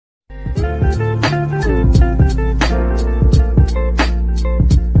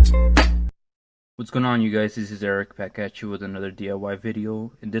What's going on, you guys? This is Eric back at you with another DIY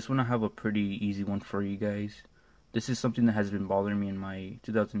video. In this one I have a pretty easy one for you guys. This is something that has been bothering me in my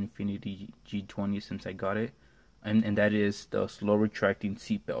 2000 Infiniti G20 since I got it, and that is the slow retracting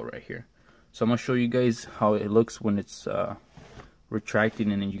seatbelt right here. So I'm going to show you guys how it looks when it's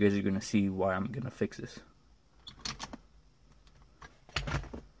retracting, and then you guys are going to see why I'm going to fix this.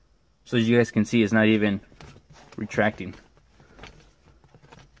 So as you guys can see, it's not even retracting.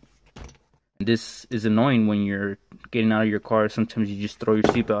 This is annoying when you're getting out of your car. Sometimes you just throw your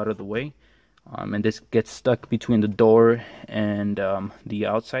seatbelt out of the way, and this gets stuck between the door and the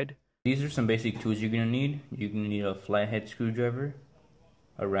outside. These are some basic tools you're gonna need. You're gonna need a flathead screwdriver,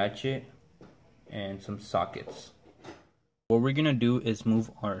 a ratchet, and some sockets. What we're gonna do is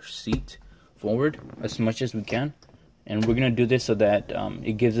move our seat forward as much as we can, and we're gonna do this so that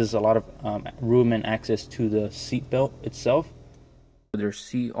it gives us a lot of room and access to the seatbelt itself. With your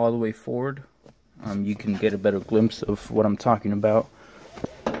seat all the way forward, you can get a better glimpse of what I'm talking about.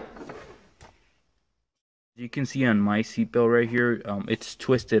 You can see on my seatbelt right here, it's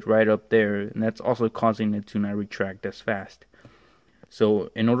twisted right up there, and that's also causing it to not retract as fast. So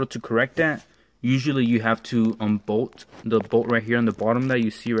in order to correct that, usually you have to unbolt the bolt right here on the bottom that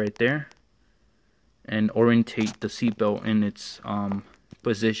you see right there, and orientate the seatbelt in its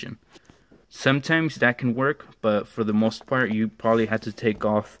position. Sometimes that can work, but for the most part, you probably have to take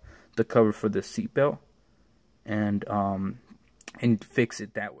off the cover for the seatbelt and fix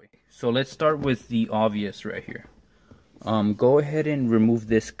it that way. So let's start with the obvious right here. Go ahead and remove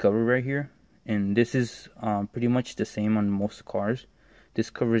this cover right here, and this is pretty much the same on most cars. This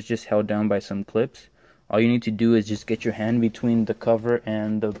cover is just held down by some clips. All you need to do is just get your hand between the cover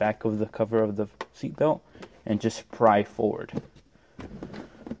and the back of the cover of the seatbelt and just pry forward.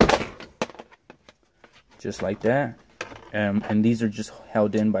 Just like that, and these are just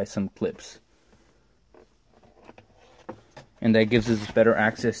held in by some clips, and that gives us better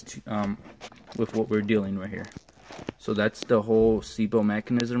access to with what we're dealing right here. So that's the whole seatbelt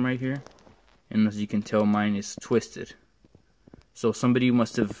mechanism right here, and as you can tell, mine is twisted. So somebody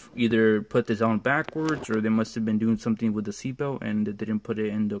must have either put this on backwards, or they must have been doing something with the seatbelt and they didn't put it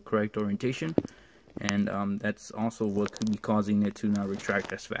in the correct orientation, and that's also what could be causing it to not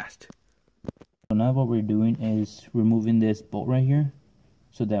retract as fast. So now what we're doing is removing this bolt right here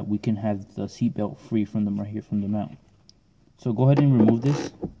so that we can have the seatbelt free from them right here from the mount. So go ahead and remove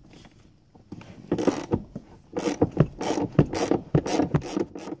this.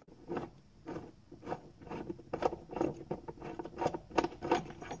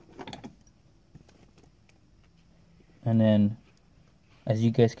 And then as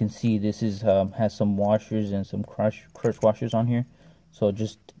you guys can see, this is has some washers and some crush washers on here. So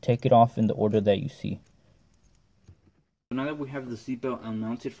just take it off in the order that you see. So now that we have the seatbelt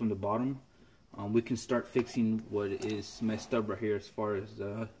unmounted from the bottom, we can start fixing what is messed up right here as far as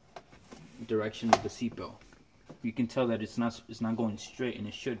the direction of the seatbelt. You can tell that it's not going straight, and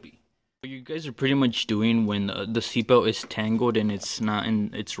it should be. What you guys are pretty much doing when the seatbelt is tangled and it's not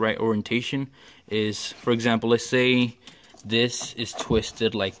in its right orientation is, for example, let's say this is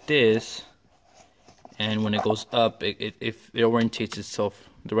twisted like this, and when it goes up, if it orientates itself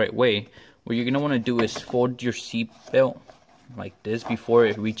the right way, what you're going to want to do is fold your seat belt like this before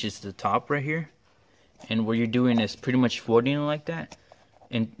it reaches the top right here. And what you're doing is pretty much folding it like that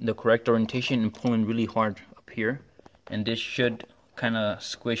in the correct orientation and pulling really hard up here. And this should kind of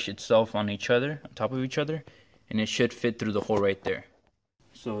squish itself on each other, on top of each other, and it should fit through the hole right there.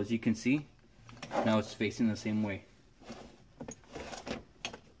 So as you can see, now it's facing the same way.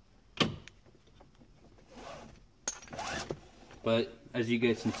 But as you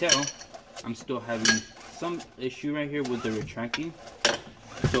guys can tell, I'm still having some issue right here with the retracting.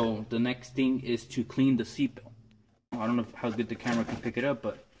 So the next thing is to clean the seatbelt. I don't know how good the camera can pick it up,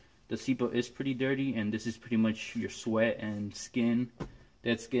 but the seatbelt is pretty dirty, and this is pretty much your sweat and skin,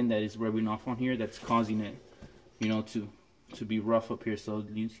 dead skin that is rubbing off on here, that's causing it, you know, to be rough up here. So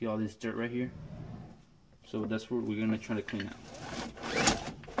you see all this dirt right here? So that's what we're gonna try to clean out.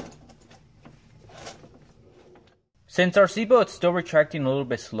 Since our seatbelt is still retracting a little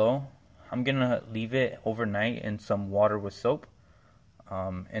bit slow, I'm gonna leave it overnight in some water with soap,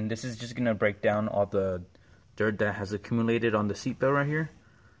 and this is just gonna break down all the dirt that has accumulated on the seatbelt right here,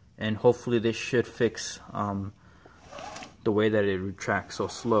 and hopefully this should fix the way that it retracts so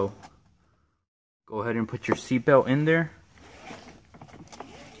slow. Go ahead and put your seatbelt in there,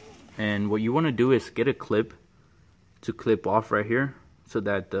 and what you want to do is get a clip to clip off right here so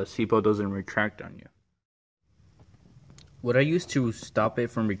that the seatbelt doesn't retract on you. What I use to stop it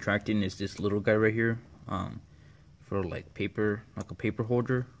from retracting is this little guy right here, for like paper, like a paper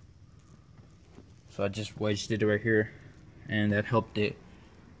holder. So I just wedged it right here, and that helped it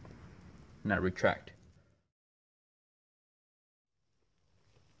not retract.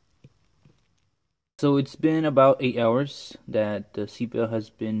 So it's been about 8 hours that the seatbelt has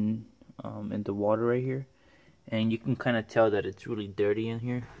been in the water right here, and you can kind of tell that it's really dirty in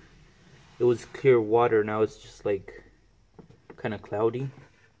here. It was clear water, now it's just like kind of cloudy.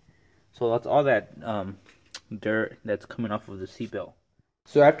 So that's all that dirt that's coming off of the seatbelt.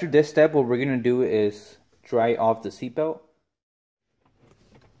 So after this step, what we're gonna do is dry off the seatbelt.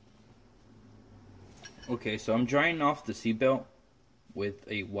 Okay, so I'm drying off the seatbelt with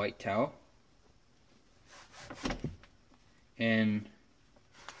a white towel. And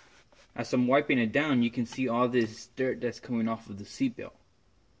as I'm wiping it down, you can see all this dirt that's coming off of the seatbelt.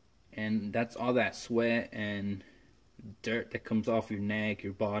 And that's all that sweat and dirt that comes off your neck,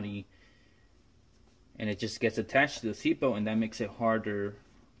 your body. And it just gets attached to the seatbelt, and that makes it harder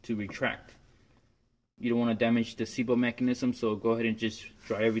to retract. You don't want to damage the seatbelt mechanism, so go ahead and just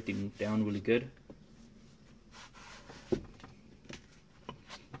dry everything down really good.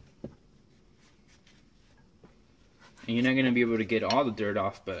 And you're not going to be able to get all the dirt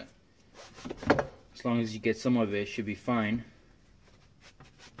off, but as long as you get some of it, it should be fine.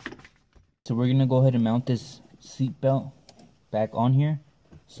 So we're going to go ahead and mount this seatbelt back on here.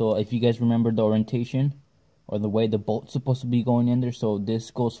 So if you guys remember the orientation or the way the bolt's supposed to be going in there, so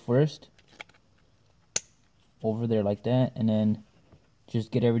this goes first over there like that, and then just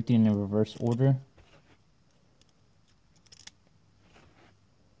get everything in reverse order.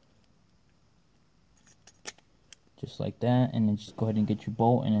 Just like that, and then just go ahead and get your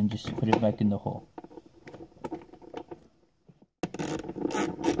bolt and then just put it back in the hole.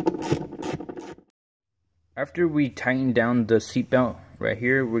 After we tighten down the seatbelt right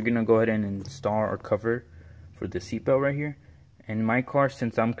here, we're gonna go ahead and install our cover for the seatbelt right here. In my car,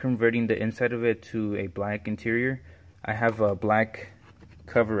 since I'm converting the inside of it to a black interior, I have a black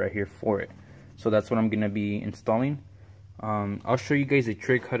cover right here for it. So that's what I'm gonna be installing. I'll show you guys a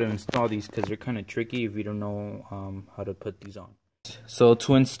trick how to install these, because they're kind of tricky if you don't know how to put these on. So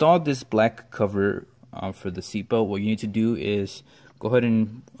to install this black cover for the seatbelt, what you need to do is go ahead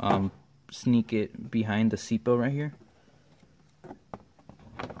and sneak it behind the seatbelt right here.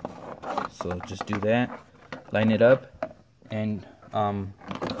 So just do that, line it up, and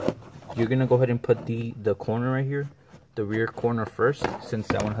you're gonna go ahead and put the corner right here, the rear corner first, since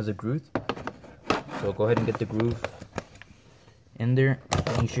that one has a groove. So go ahead and get the groove in there,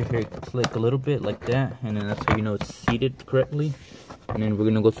 and you should hear it click a little bit like that, and then that's how you know it's seated correctly. And then we're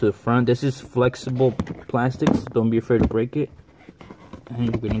gonna go to the front. This is flexible plastics, don't be afraid to break it.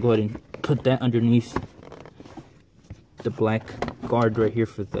 And we're gonna go ahead and put that underneath the black guard right here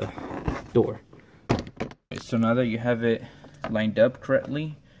for the door. So now that you have it lined up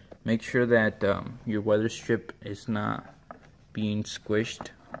correctly, make sure that your weather strip is not being squished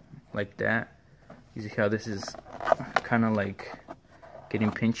like that. You see how this is kind of like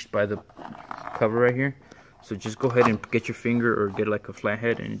getting pinched by the cover right here. So just go ahead and get your finger or get like a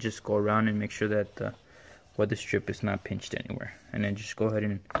flathead and just go around and make sure that the weather strip is not pinched anywhere. And then just go ahead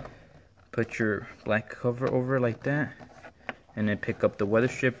and put your black cover over like that, and then pick up the weather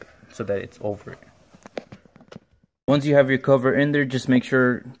strip so that it's over it. Once you have your cover in there, just make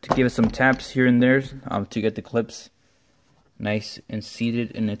sure to give it some taps here and there to get the clips nice and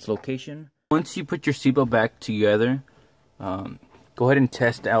seated in its location. Once you put your seatbelt back together, go ahead and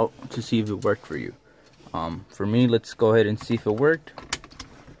test out to see if it worked for you. For me, let's go ahead and see if it worked.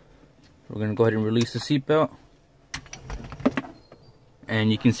 We're going to go ahead and release the seatbelt. And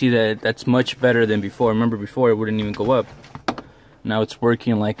you can see that that's much better than before. Remember, before it wouldn't even go up. Now it's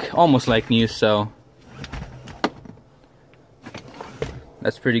working like almost like new, so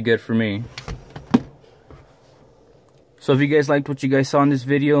that's pretty good for me. So if you guys liked what you guys saw in this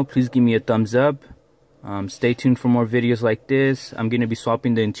video, please give me a thumbs up. Stay tuned for more videos like this. I'm going to be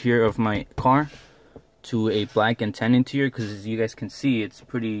swapping the interior of my car to a black and tan interior, because as you guys can see, it's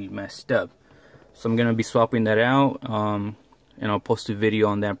pretty messed up. So I'm going to be swapping that out, and I'll post a video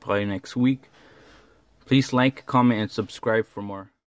on that probably next week. Please like, comment, and subscribe for more.